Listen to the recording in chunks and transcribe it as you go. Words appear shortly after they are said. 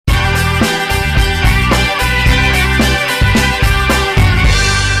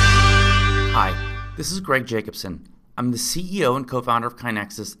This is Greg Jacobson. I'm the CEO and co-founder of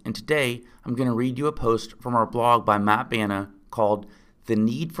KaiNexus, and today I'm going to read you a post from our blog by Matt Bana called The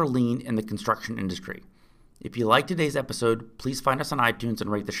Need for Lean in the Construction Industry. If you like today's episode, please find us on iTunes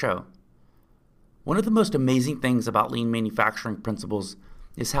and rate the show. One of the most amazing things about lean manufacturing principles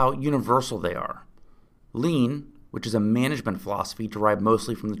is how universal they are. Lean, which is a management philosophy derived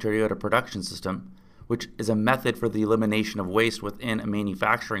mostly from the Toyota production system, which is a method for the elimination of waste within a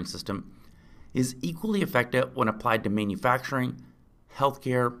manufacturing system, is equally effective when applied to manufacturing,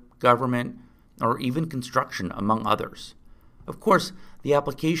 healthcare, government, or even construction, among others. Of course, the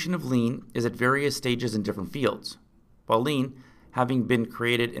application of lean is at various stages in different fields. While lean, having been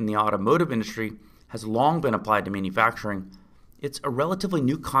created in the automotive industry, has long been applied to manufacturing, it's a relatively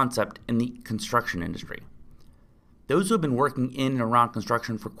new concept in the construction industry. Those who have been working in and around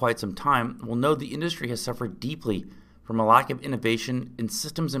construction for quite some time will know the industry has suffered deeply from a lack of innovation in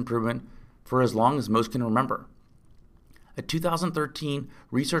systems improvement for as long as most can remember. A 2013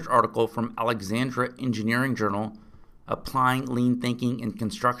 research article from Alexandria Engineering Journal, Applying Lean Thinking in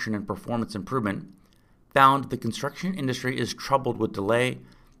Construction and Performance Improvement, found the construction industry is troubled with delay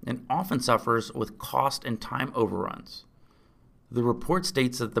and often suffers with cost and time overruns. The report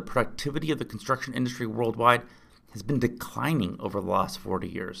states that the productivity of the construction industry worldwide has been declining over the last 40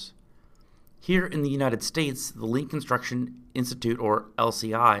 years. Here in the United States, the Lean Construction Institute, or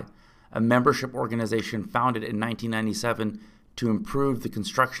LCI, a membership organization founded in 1997 to improve the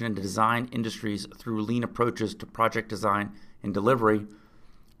construction and design industries through lean approaches to project design and delivery,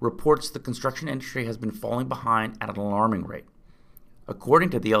 reports the construction industry has been falling behind at an alarming rate.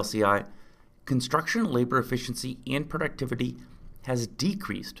 According to the LCI, construction labor efficiency and productivity has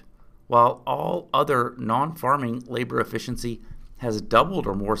decreased, while all other non-farming labor efficiency has doubled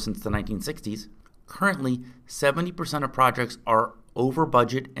or more since the 1960s. Currently, 70% of projects are over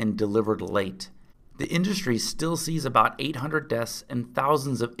budget and delivered late. The industry still sees about 800 deaths and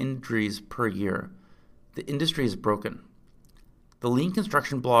thousands of injuries per year. The industry is broken. The Lean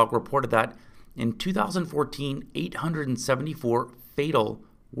Construction blog reported that in 2014, 874 fatal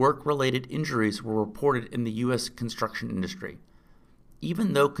work-related injuries were reported in the U.S. construction industry.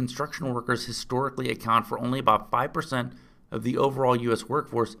 Even though construction workers historically account for only about 5% of the overall U.S.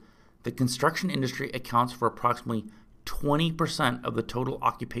 workforce, the construction industry accounts for approximately 20% of the total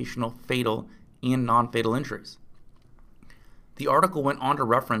occupational fatal and non-fatal injuries. The article went on to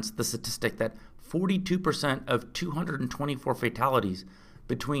reference the statistic that 42% of 224 fatalities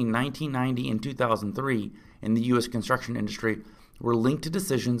between 1990 and 2003 in the U.S. construction industry were linked to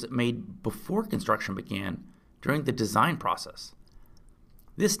decisions made before construction began during the design process.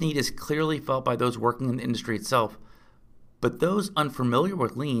 This need is clearly felt by those working in the industry itself, but those unfamiliar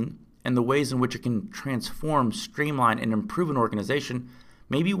with lean and the ways in which it can transform, streamline, and improve an organization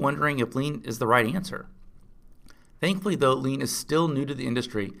may be wondering if lean is the right answer. Thankfully, though lean is still new to the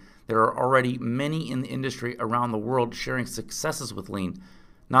industry, there are already many in the industry around the world sharing successes with lean,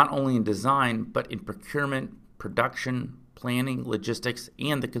 not only in design, but in procurement, production, planning, logistics,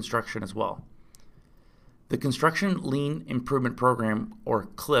 and the construction as well. The Construction Lean Improvement Program, or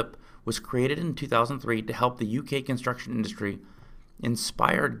CLIP, was created in 2003 to help the UK construction industry,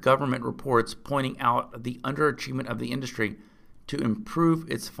 inspired government reports pointing out the underachievement of the industry to improve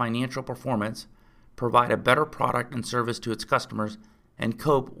its financial performance, provide a better product and service to its customers, and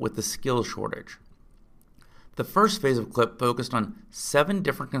cope with the skills shortage. The first phase of CLIP focused on 7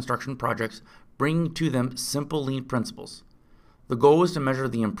 different construction projects, bringing to them simple lean principles. The goal was to measure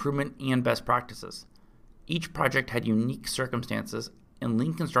the improvement and best practices. Each project had unique circumstances, and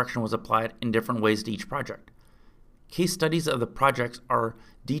lean construction was applied in different ways to each project. Case studies of the projects are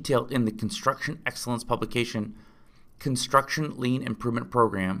detailed in the Construction Excellence publication, Construction Lean Improvement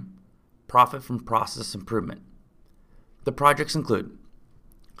Program, Profit from Process Improvement. The projects include: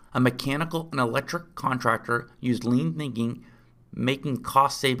 a mechanical and electric contractor used lean thinking, making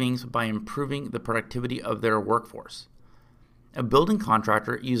cost savings by improving the productivity of their workforce. A building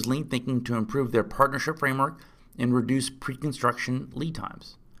contractor used lean thinking to improve their partnership framework and reduce pre-construction lead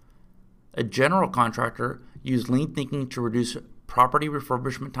times. A general contractor used lean thinking to reduce property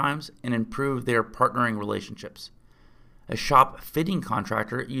refurbishment times and improve their partnering relationships. A shop fitting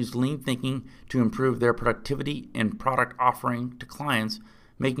contractor used lean thinking to improve their productivity and product offering to clients,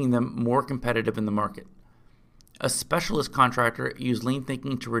 making them more competitive in the market. A specialist contractor used lean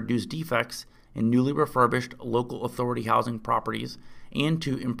thinking to reduce defects in newly refurbished local authority housing properties and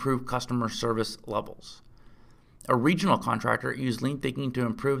to improve customer service levels. A regional contractor used lean thinking to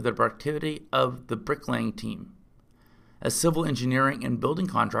improve the productivity of the bricklaying team. A civil engineering and building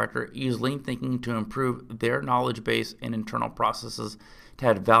contractor used lean thinking to improve their knowledge base and internal processes to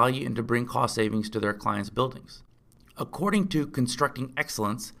add value and to bring cost savings to their clients' buildings. According to Constructing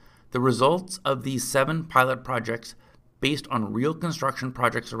Excellence, the results of these 7 pilot projects based on real construction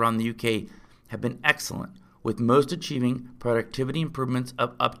projects around the UK have been excellent, with most achieving productivity improvements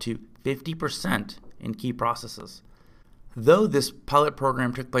of up to 50% in key processes. Though this pilot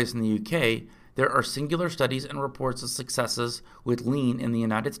program took place in the UK, there are singular studies and reports of successes with lean in the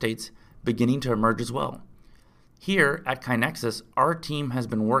United States beginning to emerge as well. Here at KaiNexus, our team has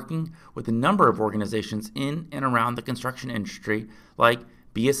been working with a number of organizations in and around the construction industry like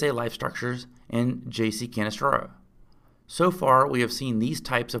BSA Life Structures and JC Canestraro. So far, we have seen these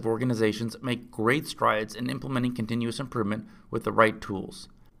types of organizations make great strides in implementing continuous improvement with the right tools.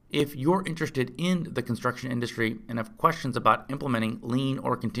 If you're interested in the construction industry and have questions about implementing lean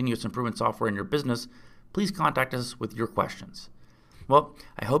or continuous improvement software in your business, please contact us with your questions. Well,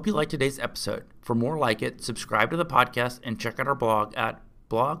 I hope you liked today's episode. For more like it, subscribe to the podcast and check out our blog at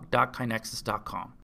blog.kainexus.com.